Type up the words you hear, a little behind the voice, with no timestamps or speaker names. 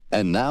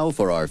And now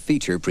for our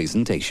feature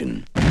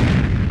presentation.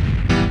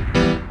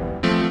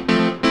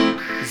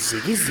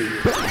 Ziggy Z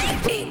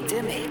in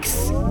the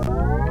mix.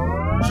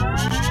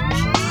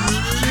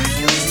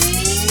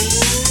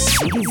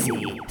 Ziggy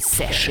Z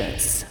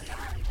Sessions.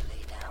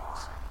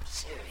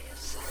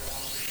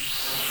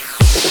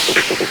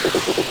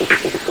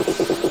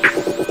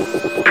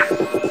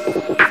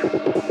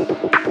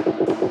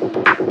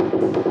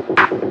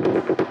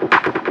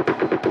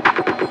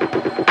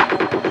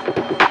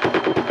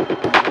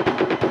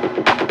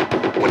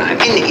 When I'm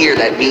in here,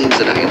 that means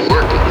that I am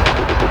working.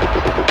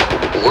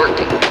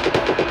 Working.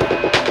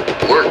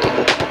 Working.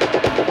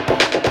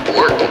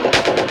 Working.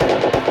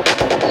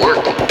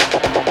 Working.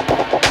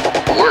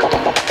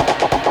 Working.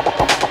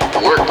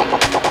 Working.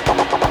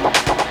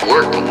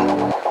 Working.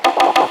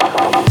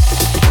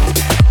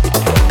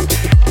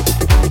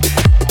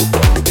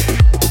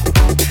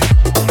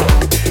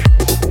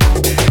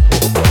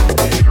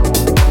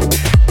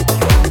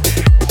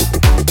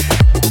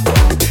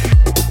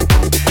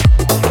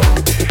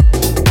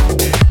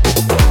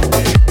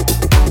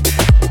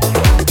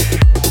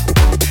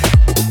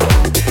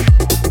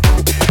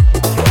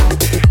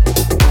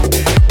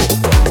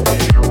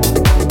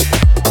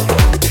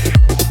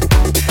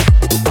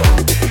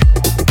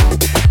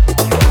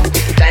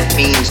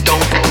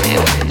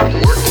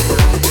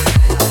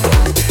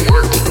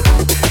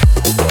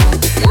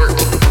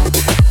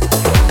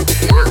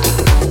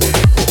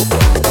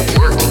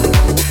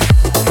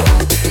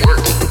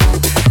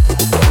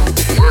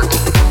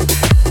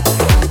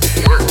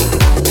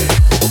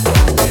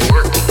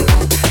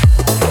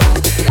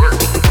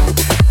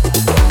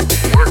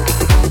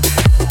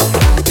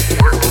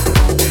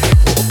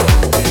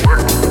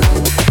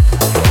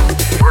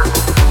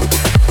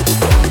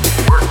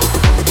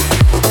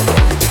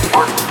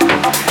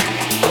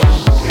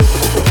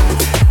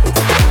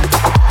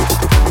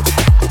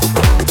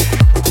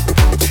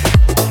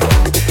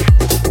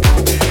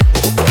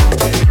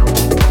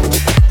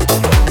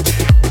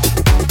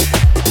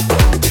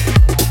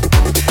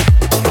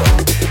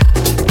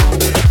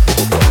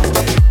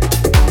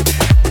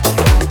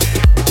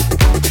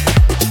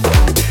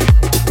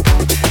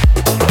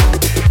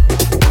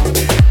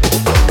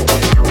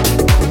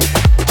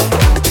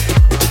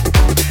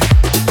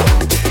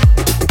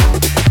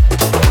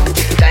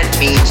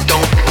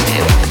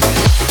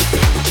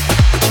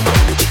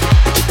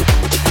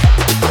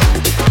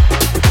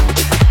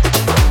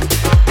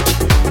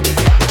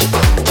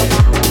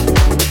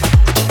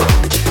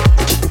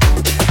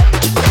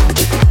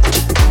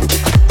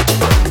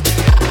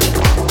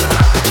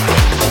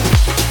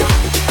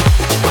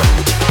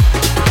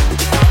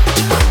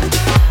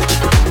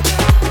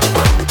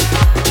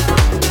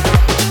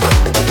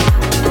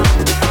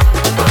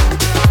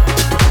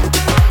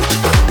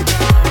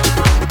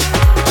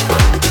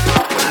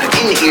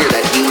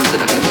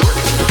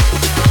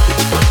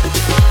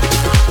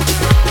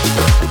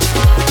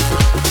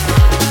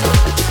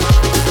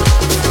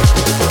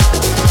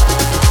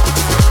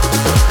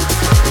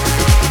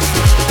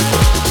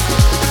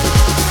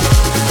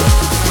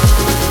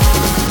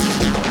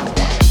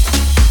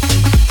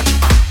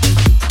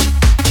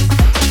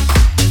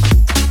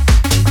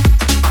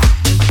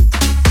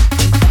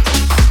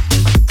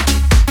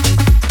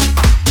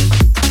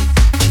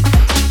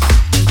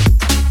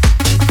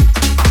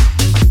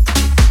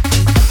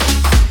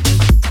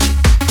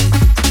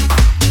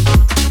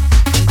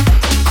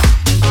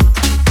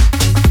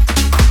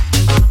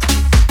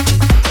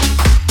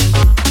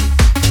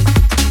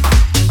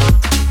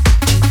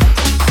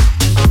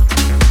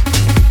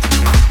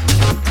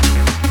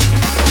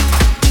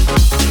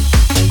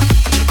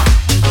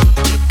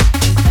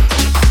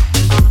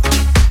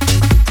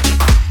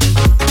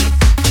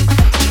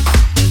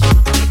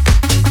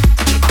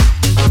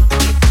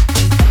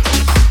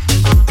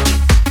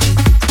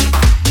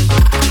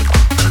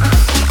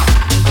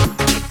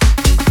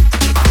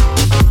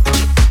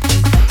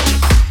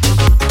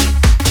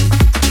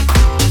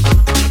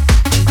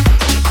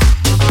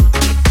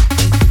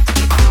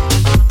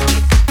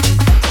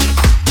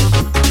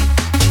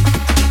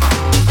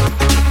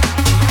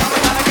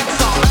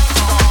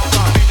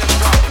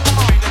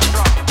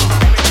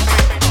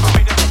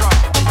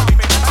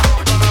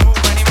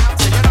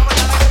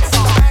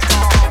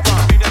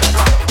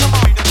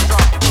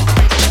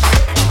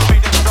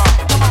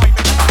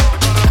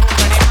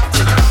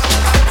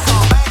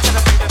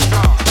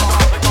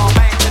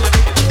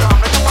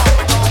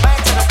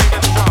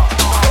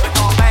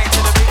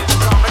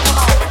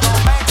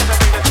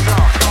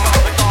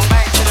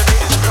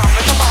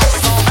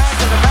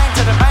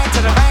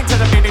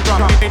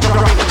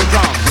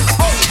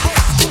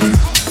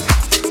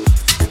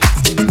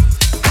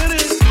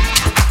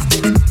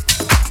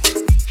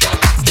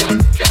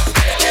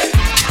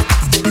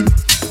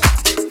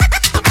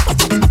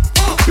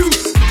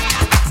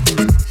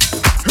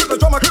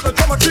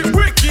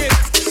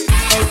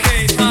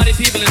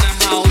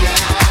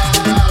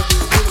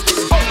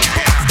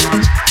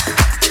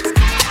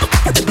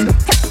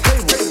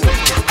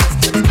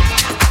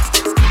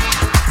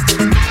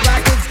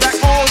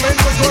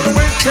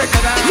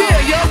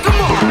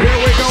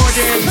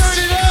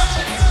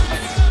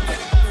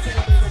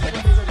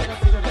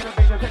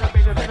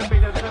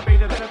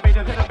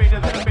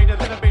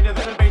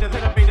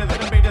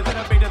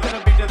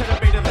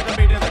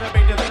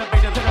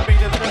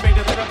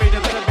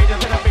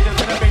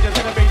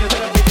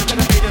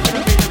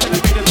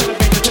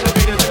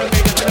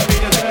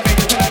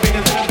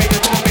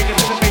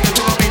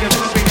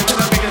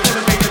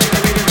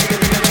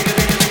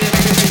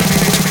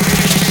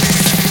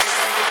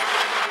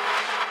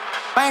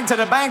 to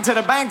the bang to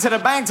the bang to the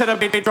bang to the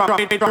beat drum.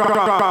 Bang to the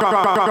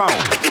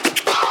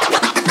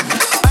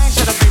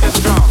beat of the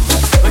drum.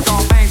 We're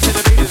gon' bang to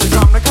the beat of the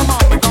drum. Now come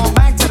on, we're gon'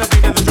 bang to the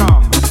beat of the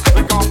drum.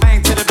 We're gon'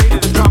 bang to the beat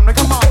of the drum. Now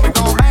come on, we're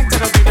gon' bang to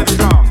the beat of the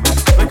drum.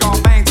 We're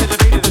gon' bang to the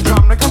beat of the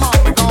drum. Now come on,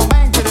 we're gon'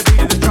 bang to the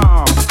beat of the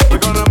drum. We're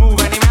gonna move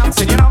any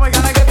mountain, you know we're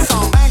gonna get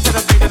some. Bang to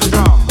the beat of the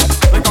drum.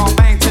 We're gon'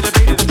 bang to the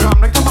beat of the drum.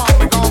 Now come on,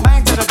 we're gon'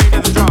 bang to the beat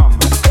of the drum.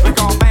 We're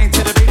gon' bang to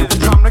the beat of the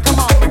drum. Now come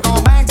on, we're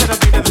gon' bang to the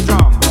beat of the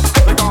drum.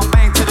 We're gon'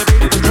 bang to the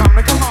beat of the drum.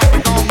 Now come on,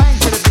 we're gon' bang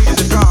to the beat of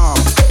the drum.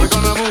 We're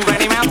gonna move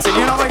any mountain,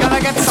 you know we're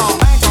gonna get some.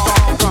 Bang to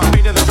the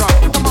beat of the drum.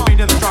 Come on,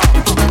 beat of the drum. Beat of the drum.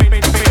 Come on,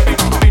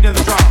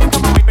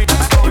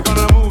 we're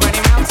gonna move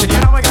any mountain, you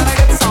know we're gonna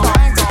get some.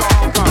 Bang to the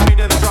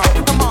beat of the drum.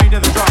 Come on, beat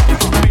of the drum.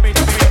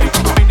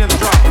 Beat of the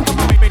drum. Come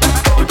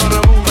on, we're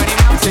gonna move any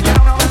mountain, you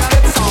know we're gonna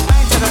get some.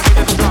 Bang to the beat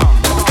of the drum.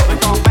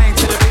 We're gon' bang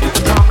to the beat of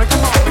the drum.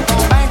 Come on, we're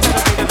gon' bang to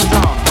the beat of the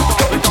drum.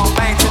 We're gon'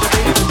 bang to the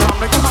beat of the drum.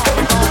 Come on,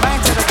 we're gon' bang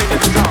to the beat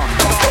of the drum.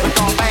 We're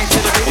gon' bang to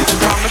the beat of the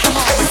drum. Come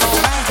on, we're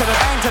gon' bang to the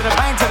bang to the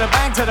bang to the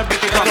bang to the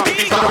beat of the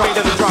drum. Beat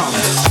of the drum.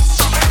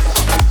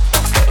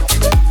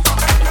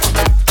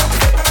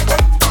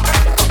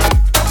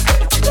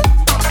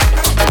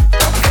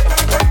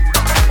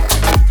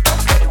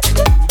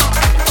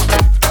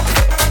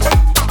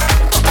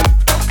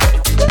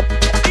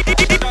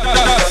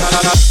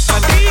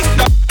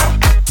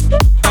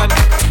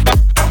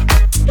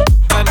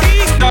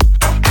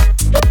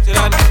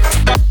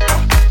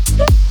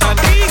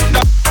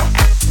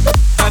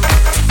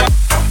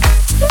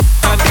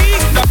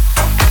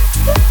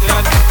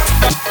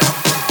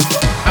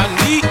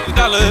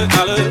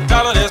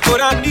 Dollar, that's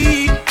what I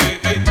need.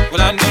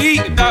 What I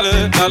need,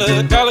 dollar,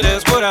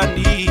 that's what I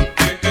need.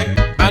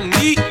 I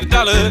need a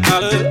dollar,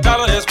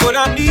 that's what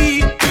I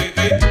need.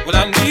 What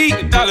I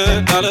need,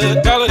 dollar,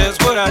 that's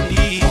what I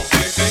need.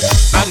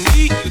 I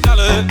need a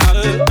dollar,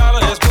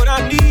 that's what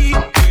I need.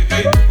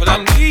 What I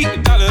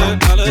need, dollar,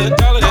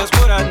 that's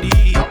what I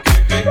need.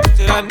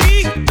 Said I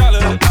need a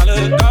dollar,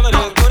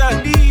 that's what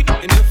I need.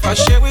 And if I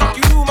share with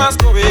you my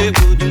story,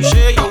 would you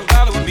share your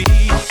dollar with me?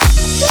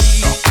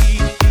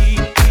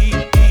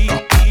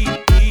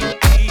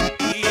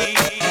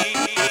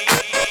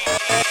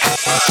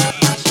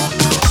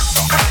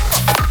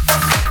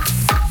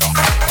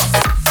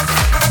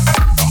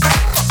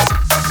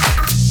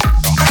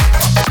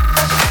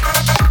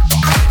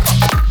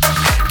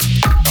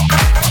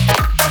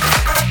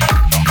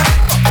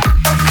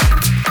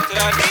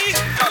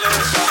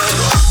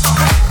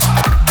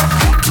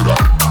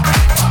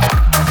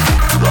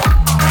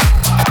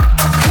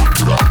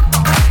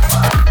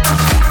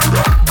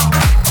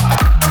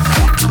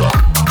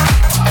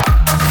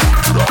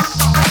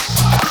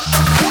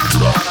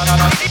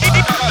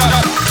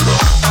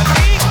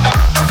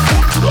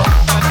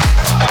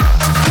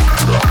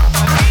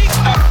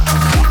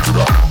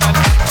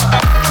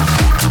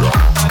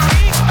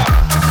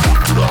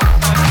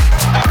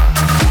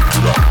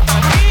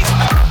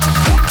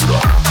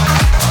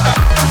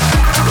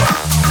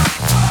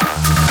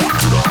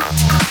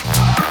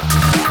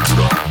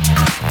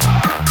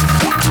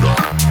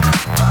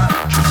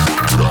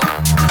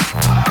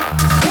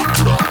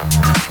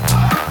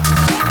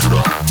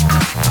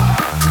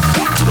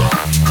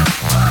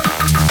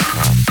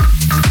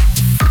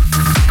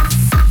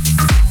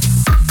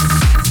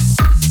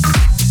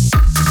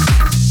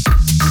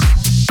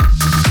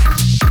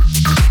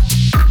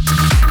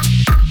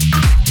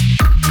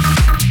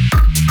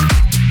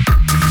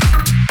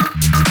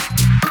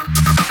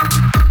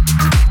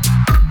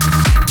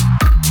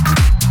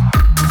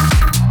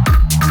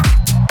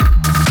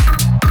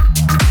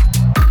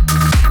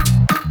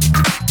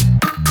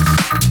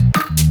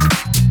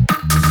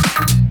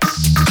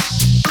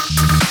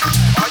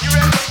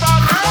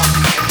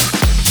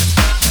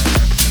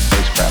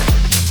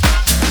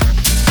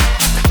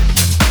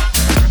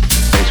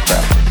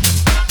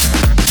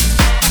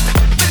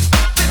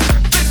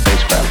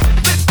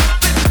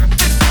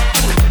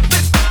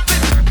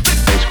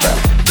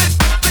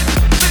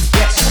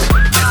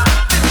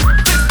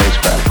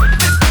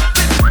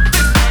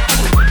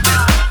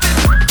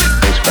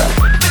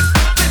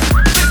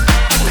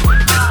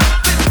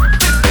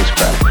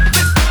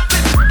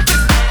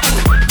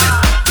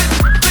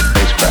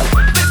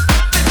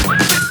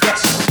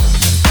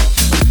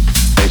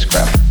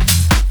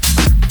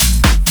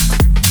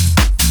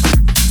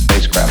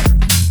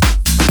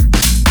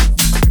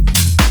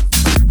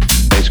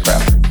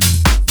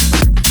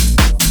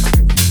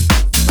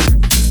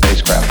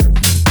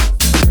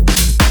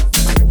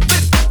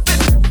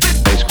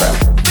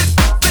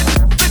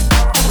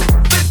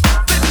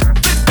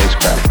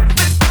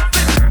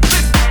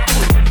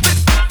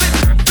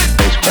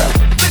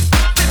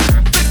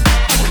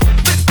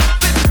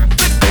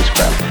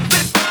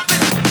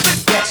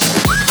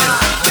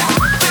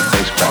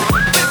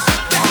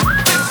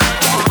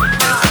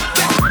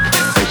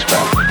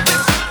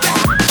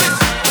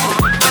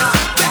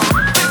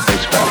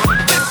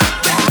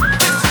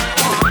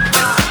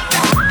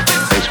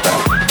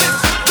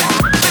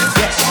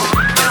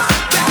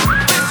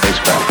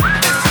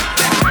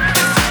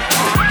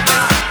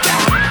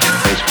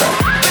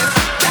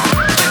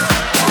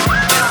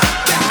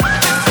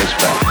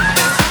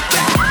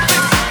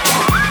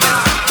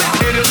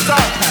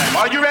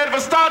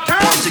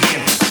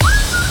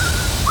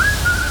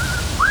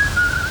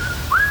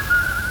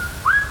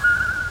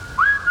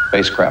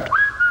 Spacecraft.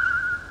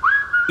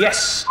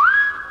 Yes.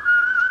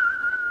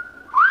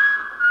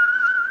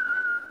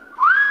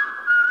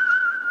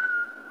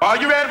 Are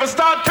you ready for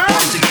start turn?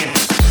 Once again.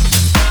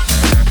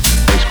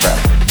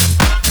 Spacecraft.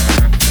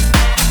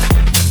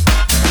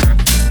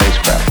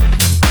 Spacecraft.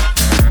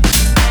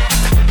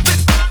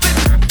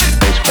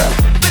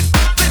 Spacecraft.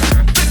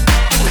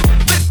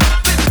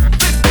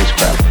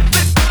 Spacecraft.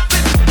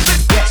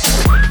 Yes.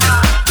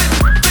 Spacecraft.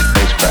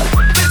 Spacecraft.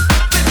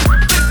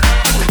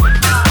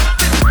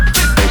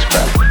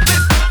 Spacecraft.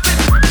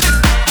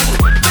 Spacecraft.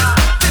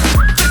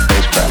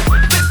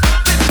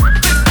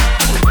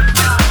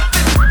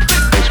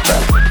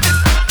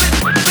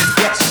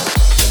 Yes.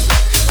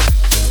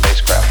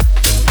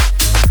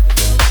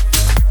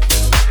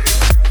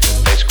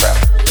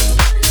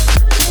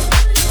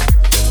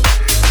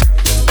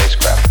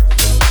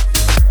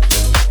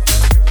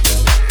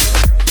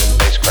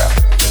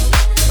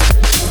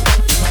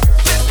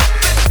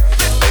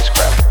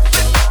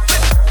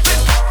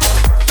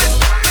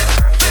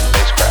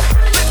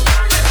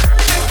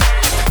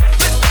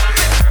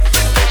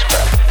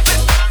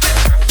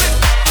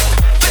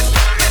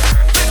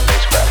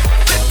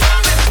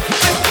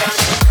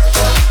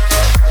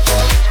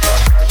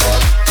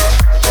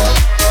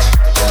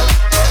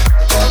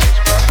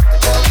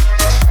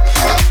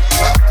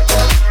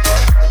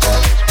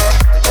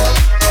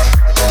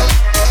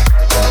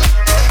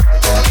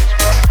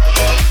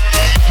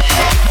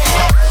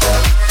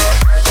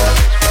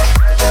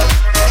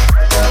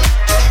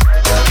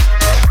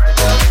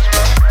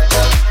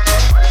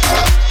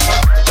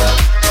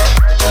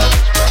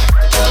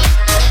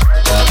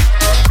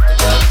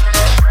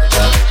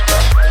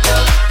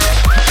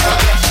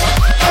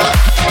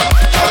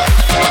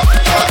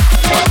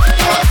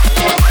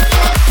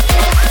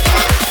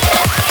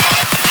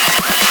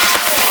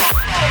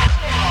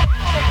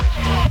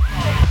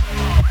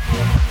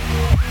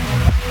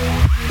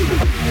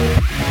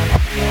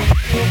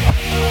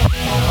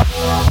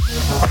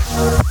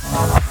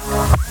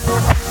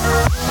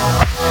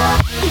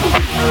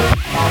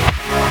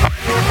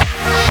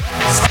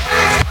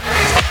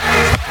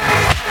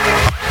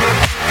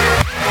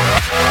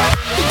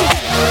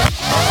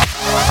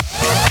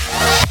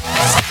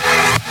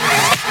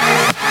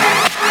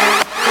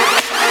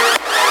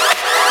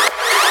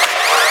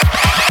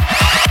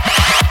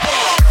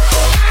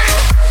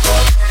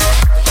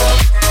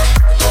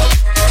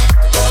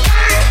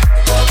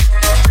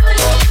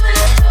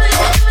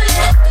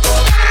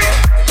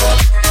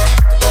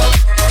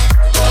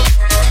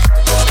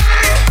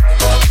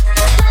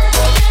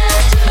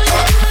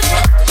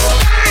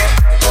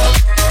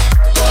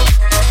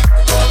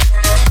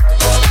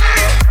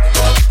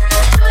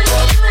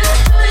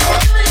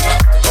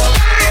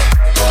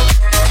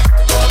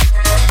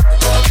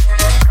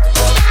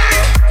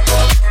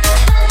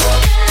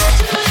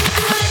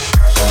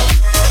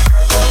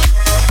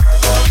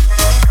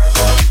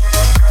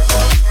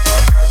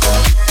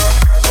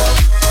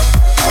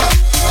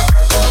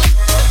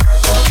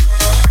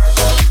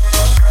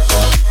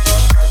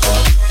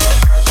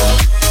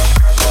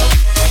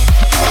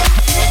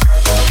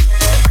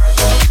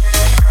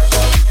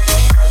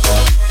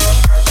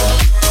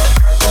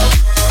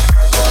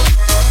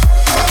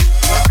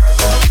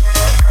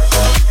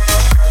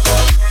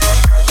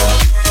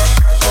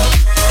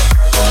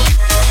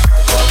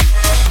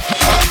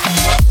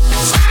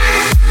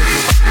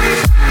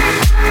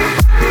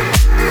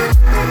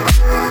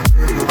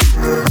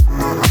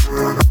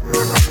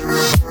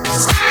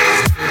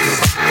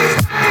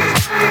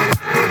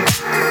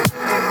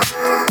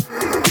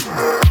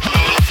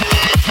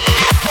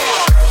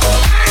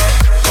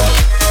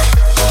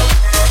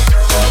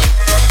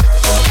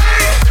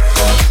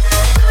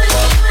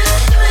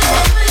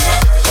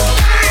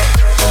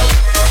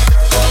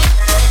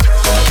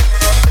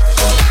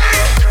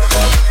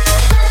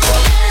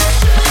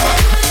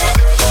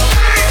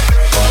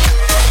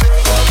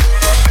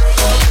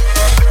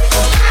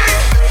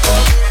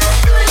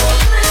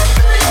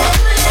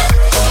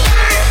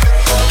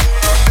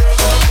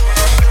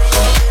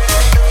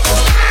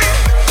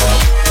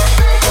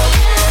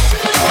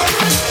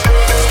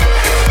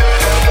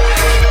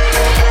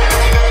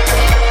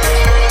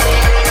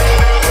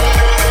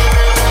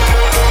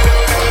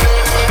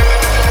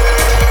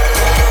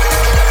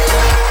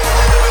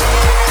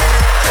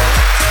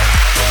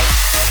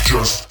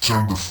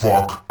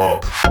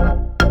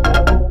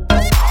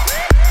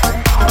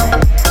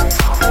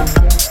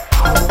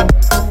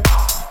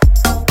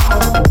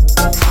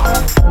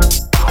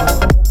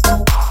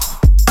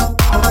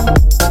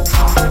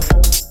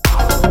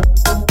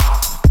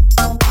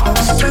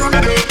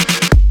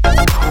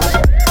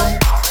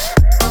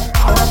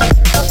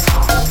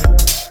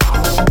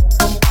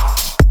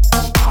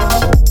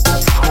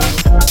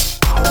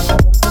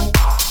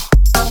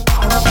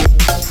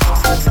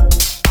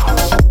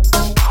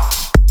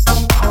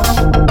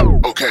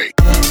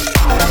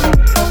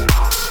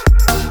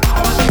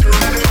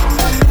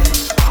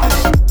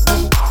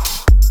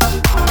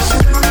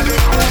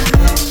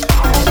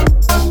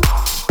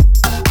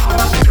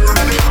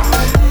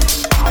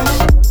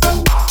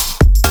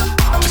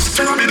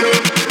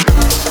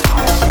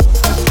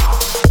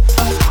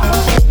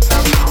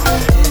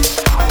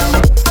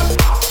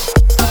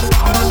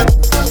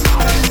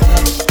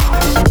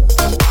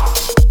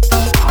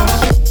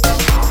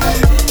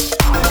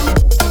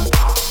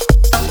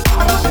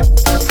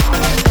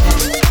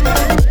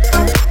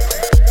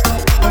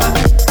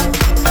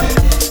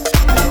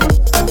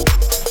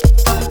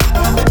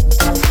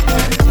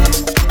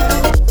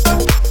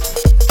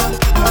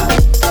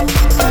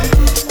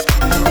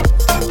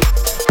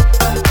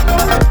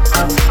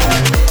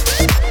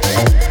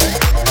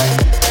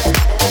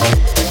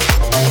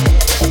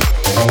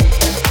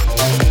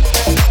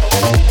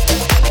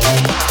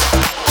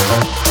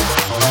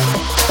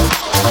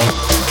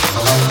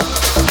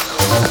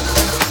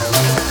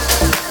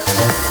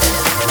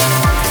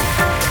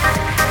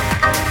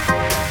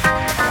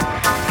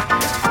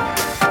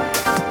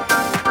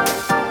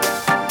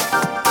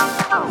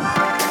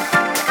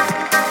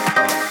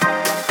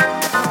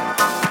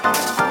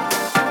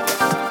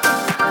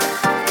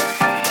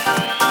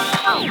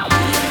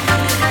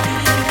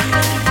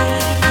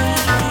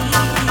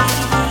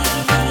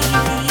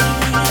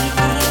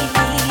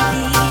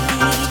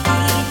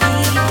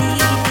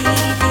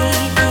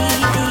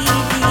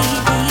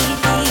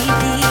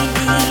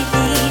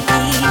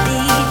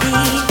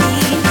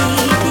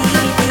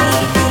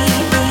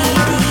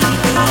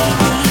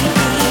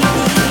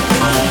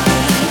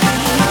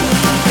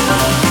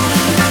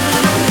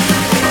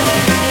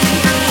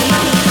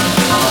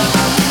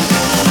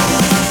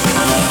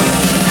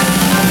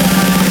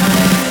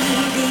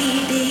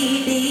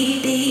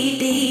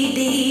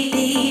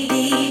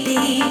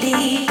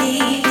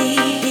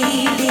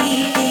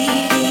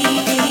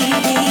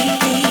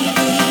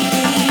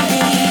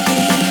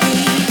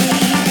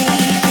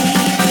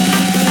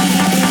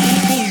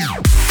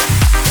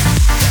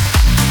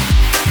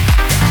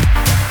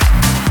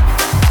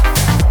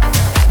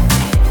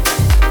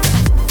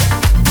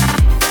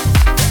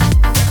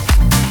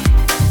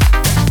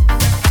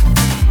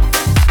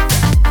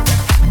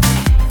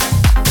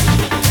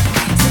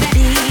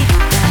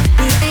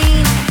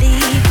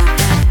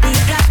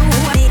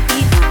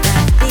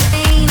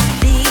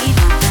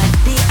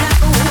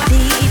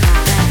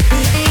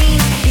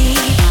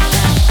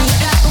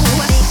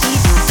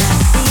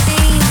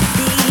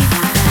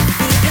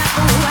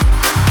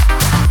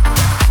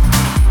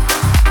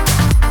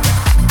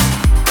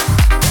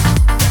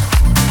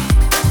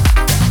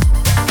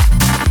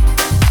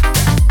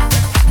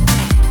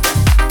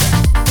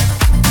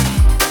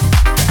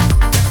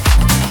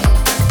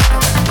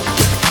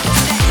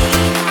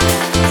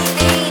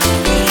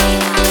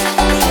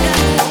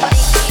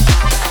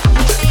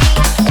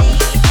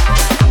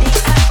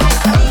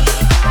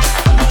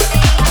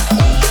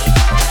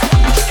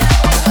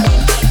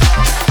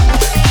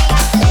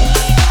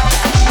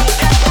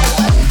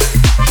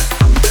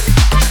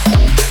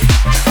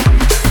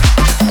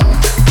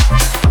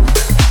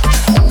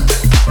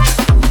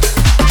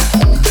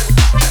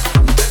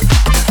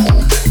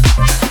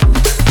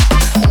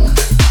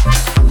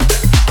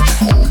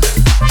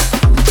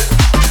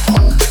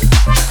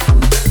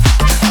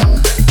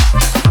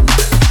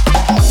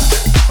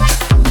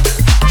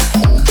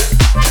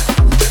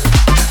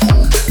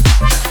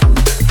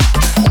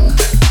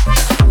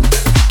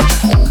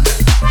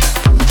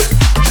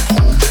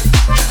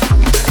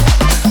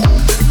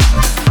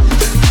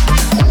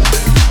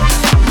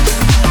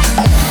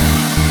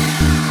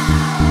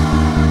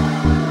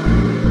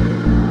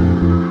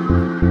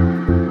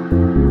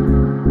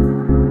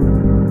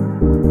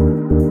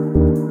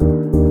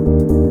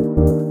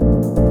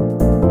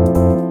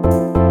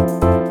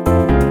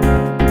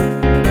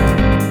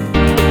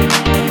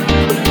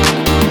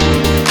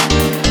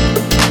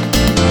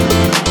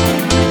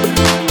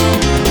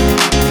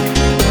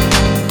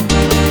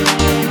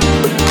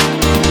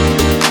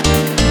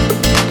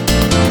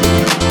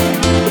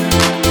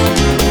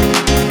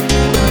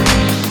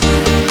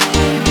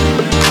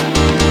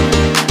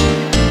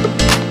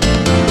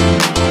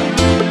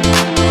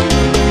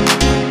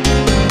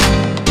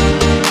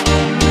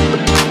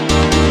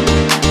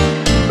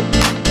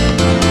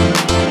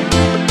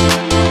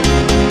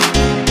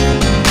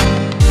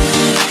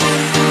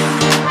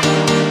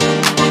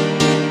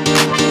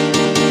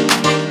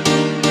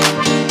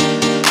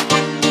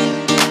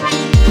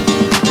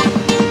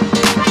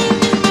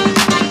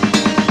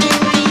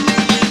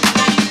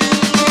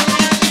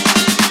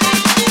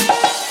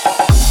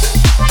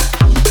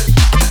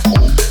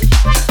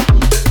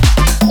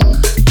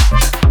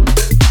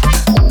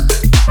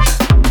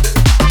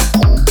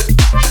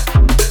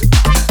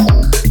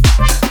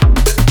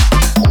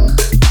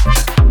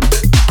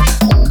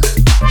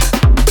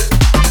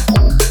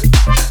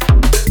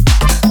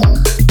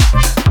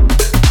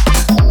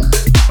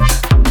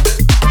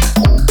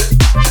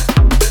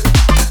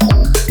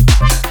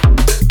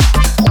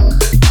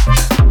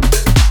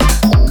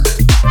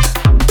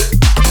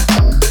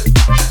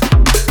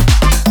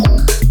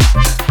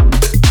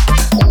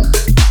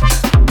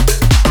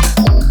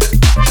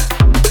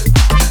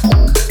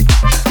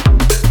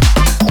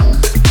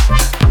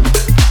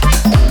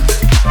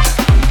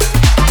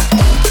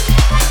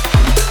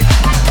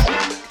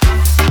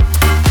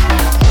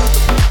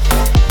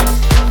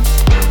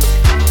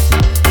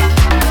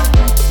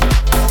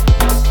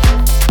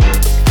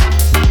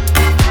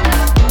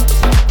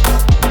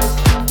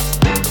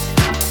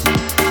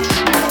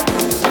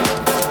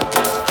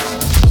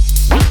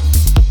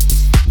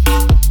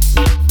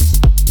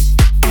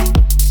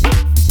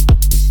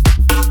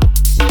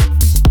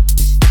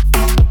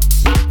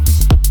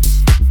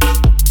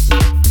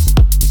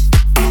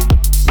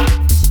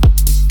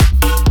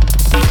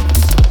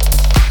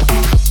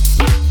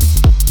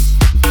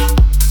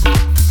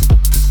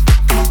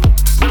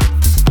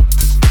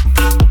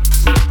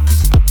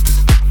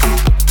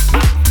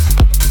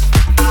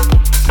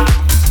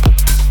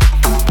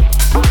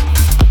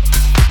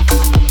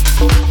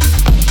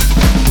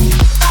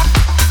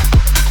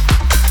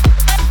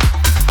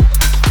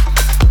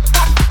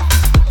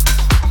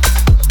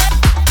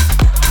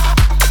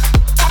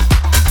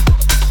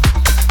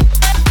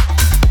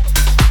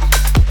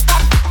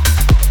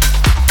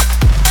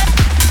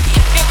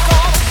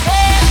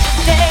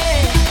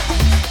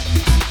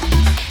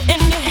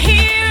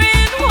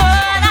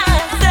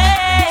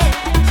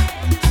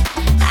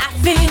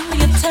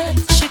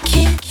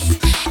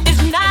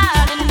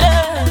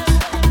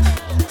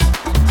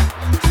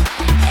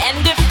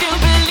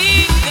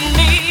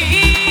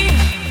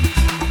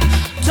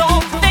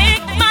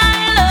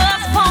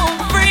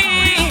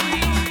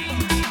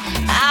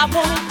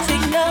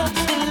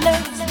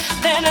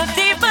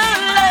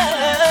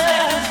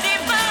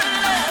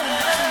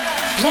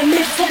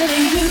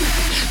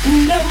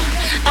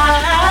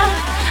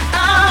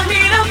 I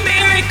need a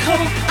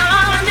miracle.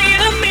 I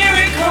need a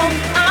miracle.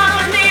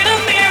 I need a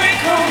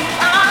miracle.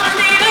 I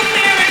need a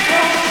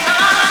miracle. I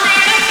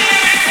need a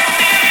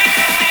miracle.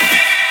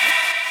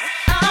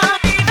 I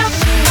need a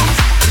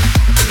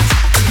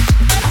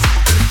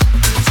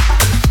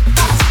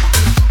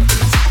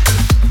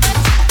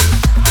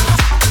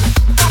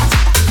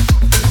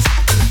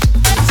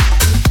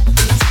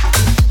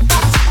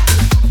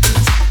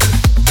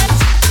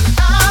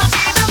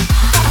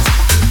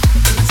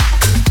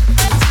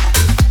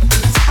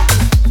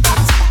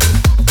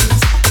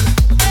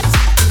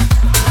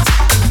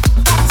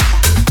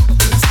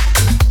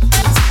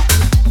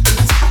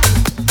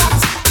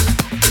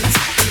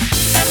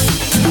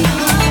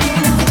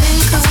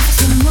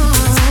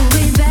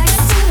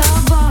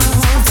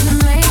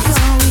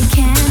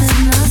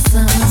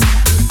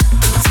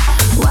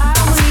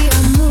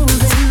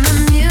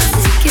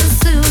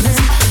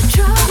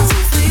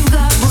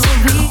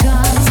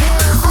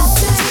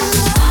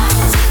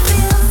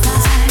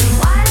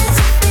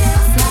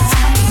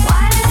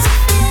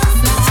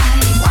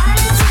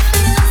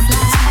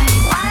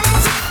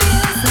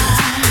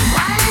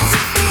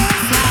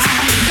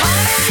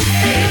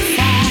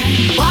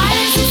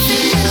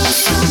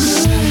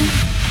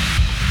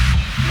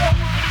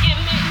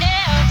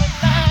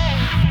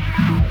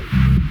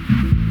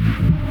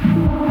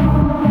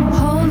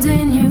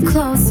holding you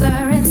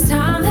closer. It's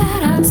time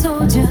that I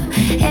told you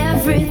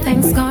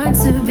everything's going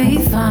to be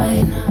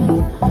fine.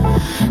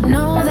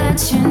 Know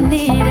that you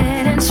need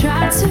it and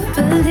try to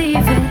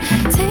believe it.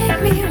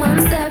 Take me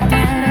one step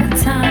at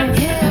a time.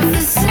 If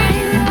this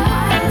ain't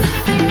love,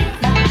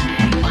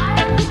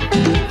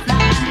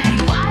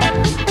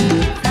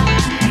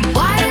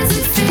 why does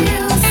it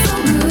feel so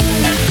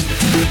good?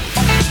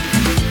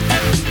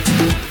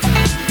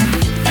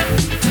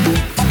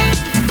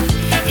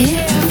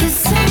 If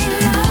this ain't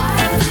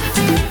love,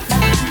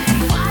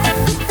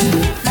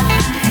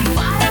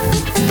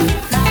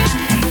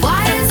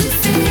 why does it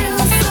feel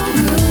so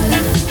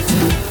good?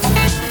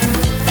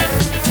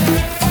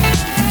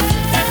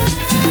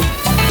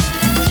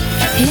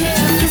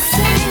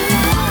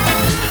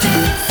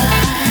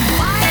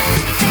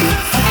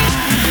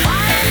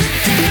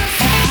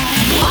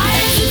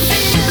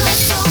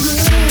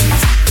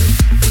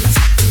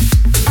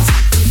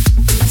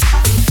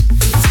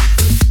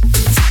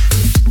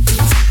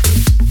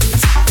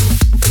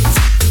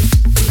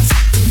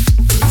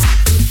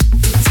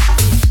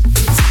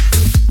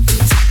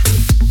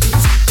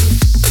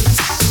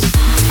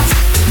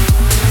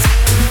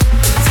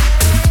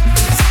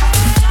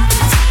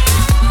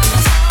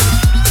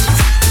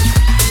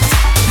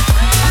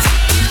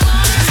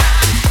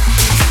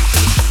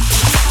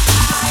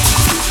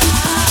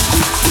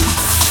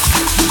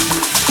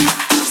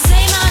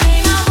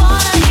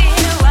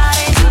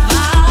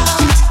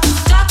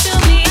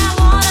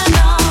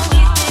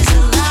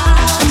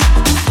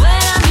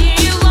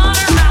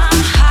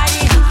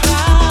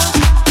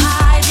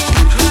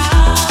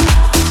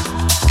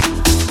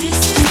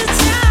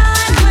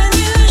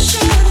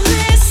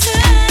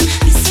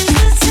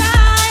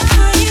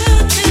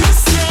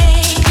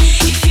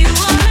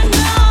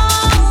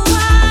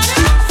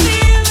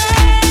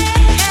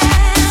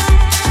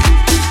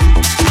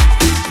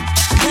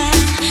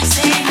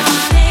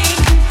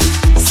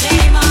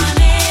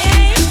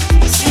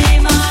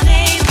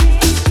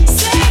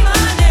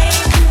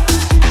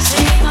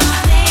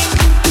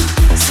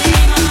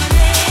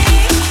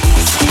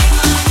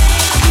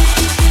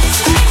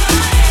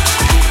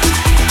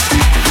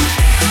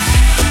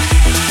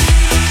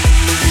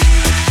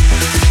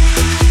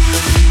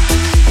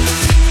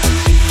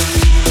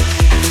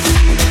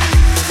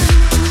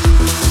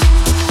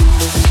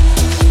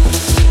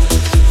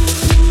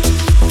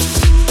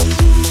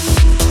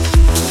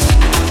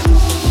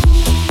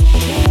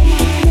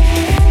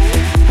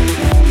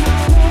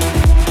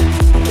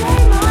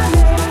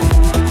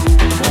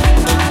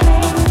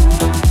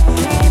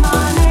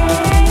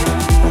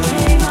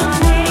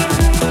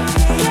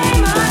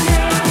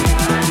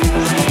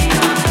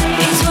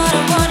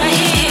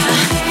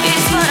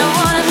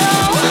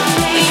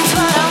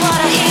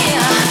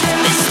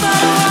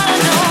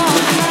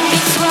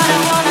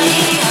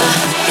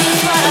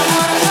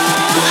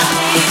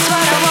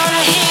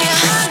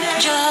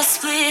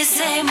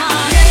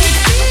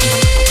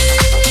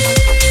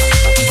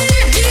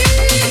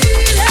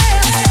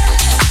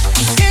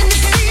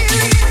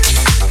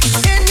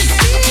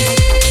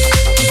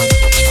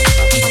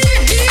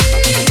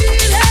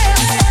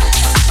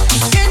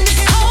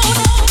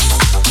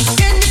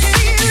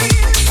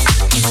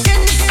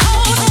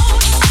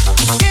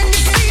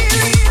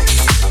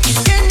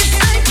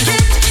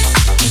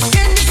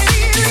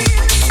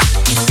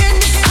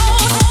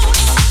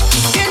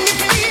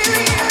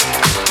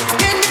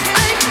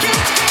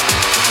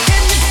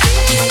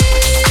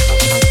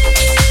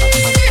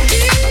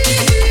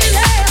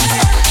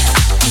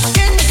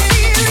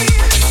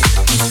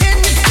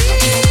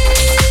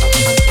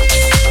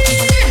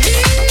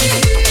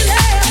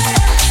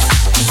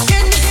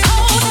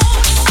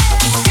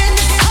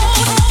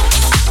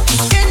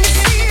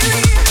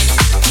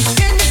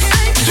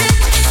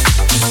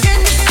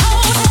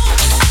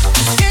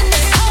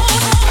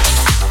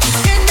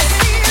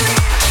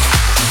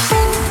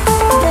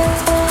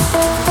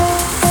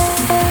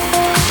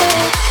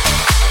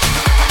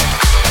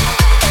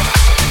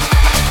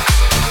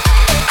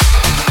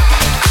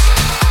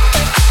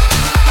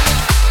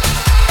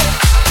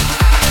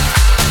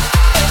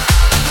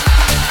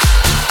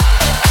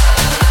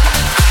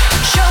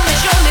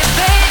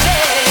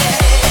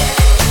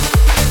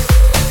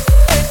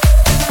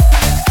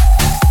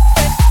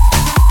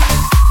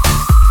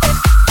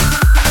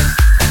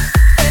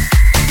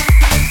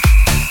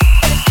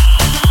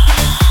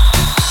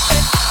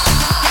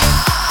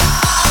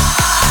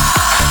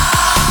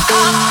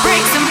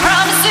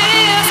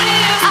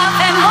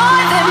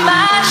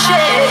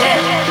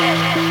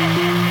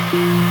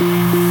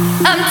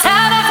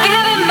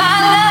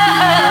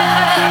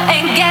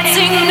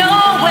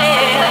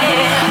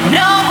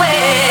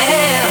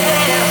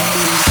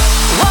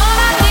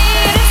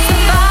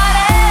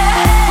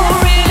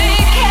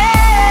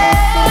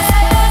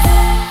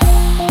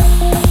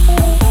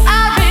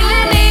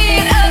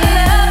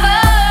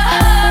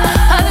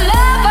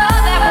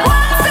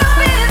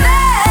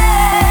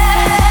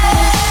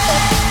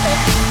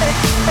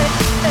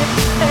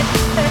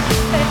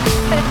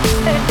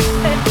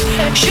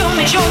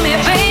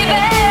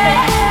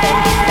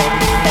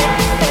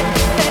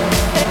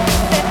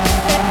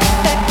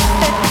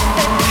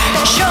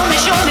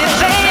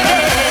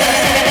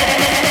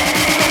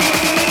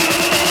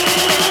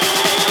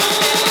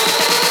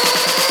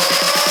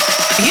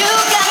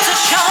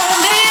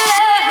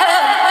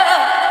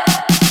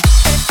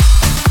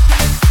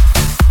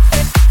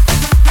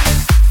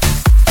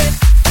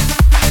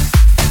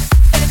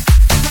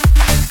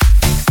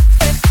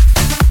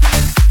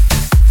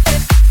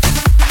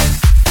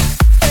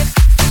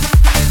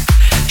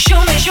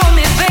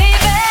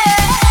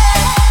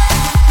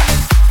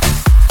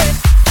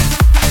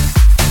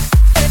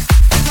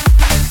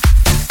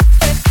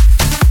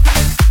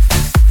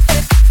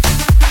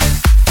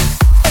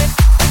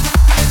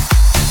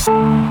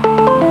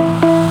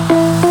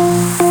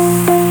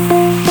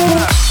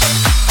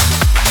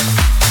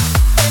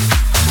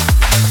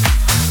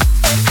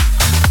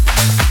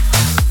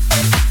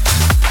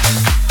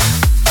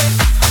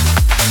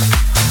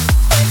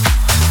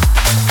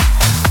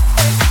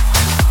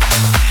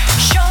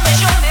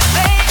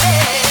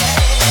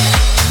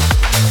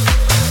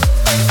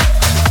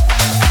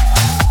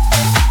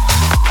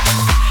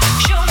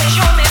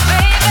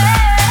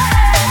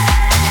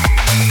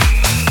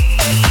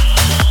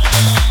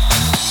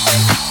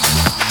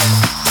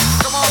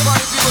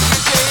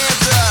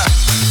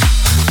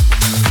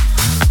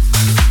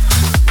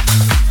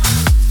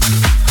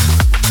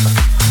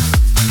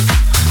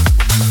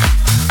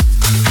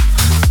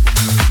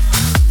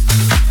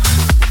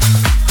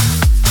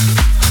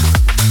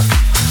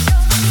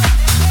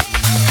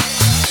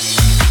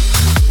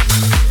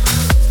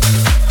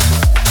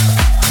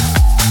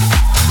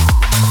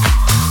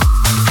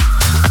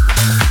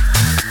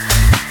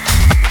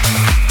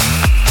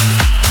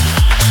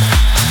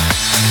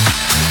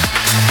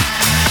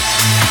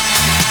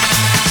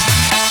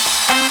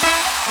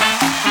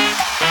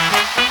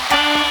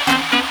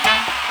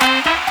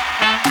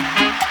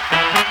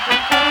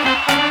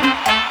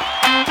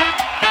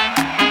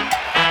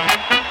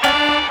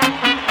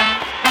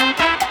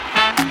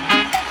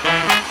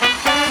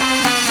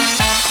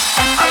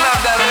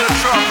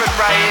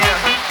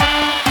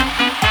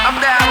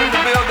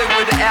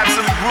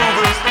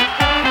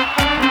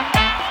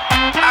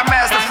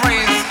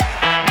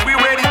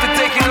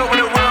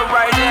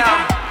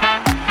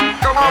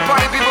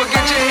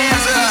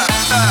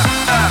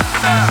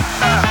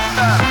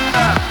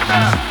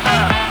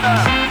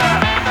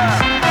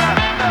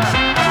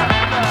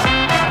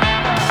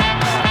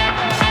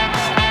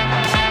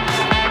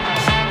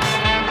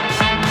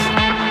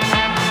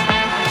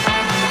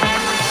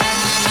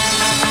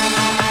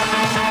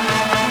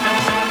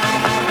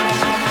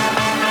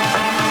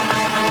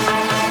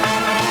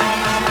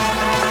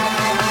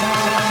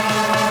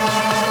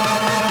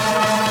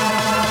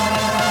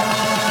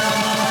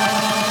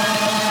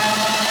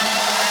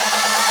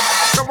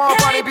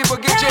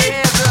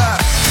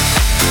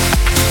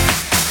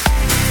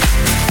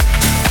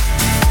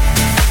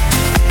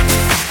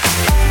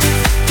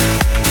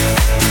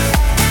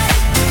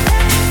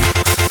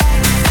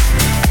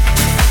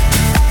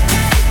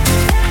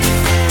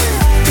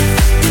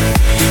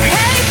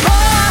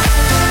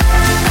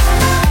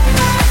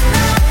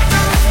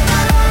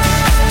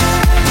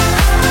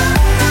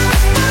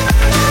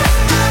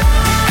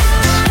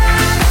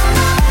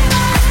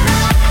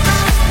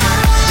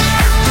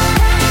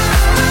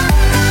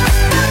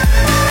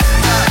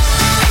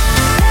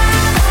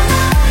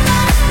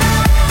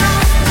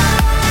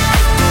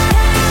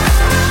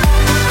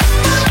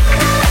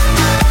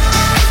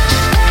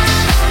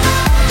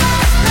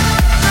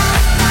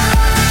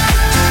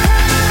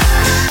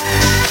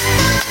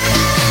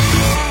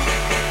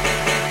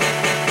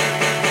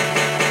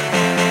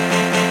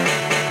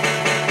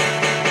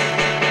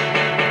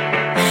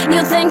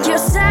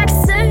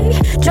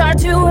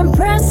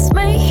 impress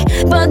me,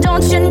 but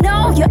don't you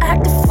know you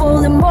act a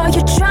fool? The more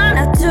you try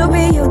not to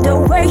be you, the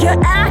way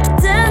you're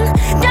acting,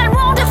 that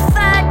won't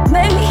affect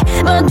me.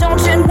 But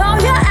don't you know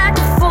you act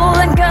a fool,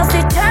 and girls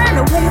they turn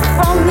away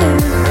from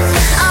you.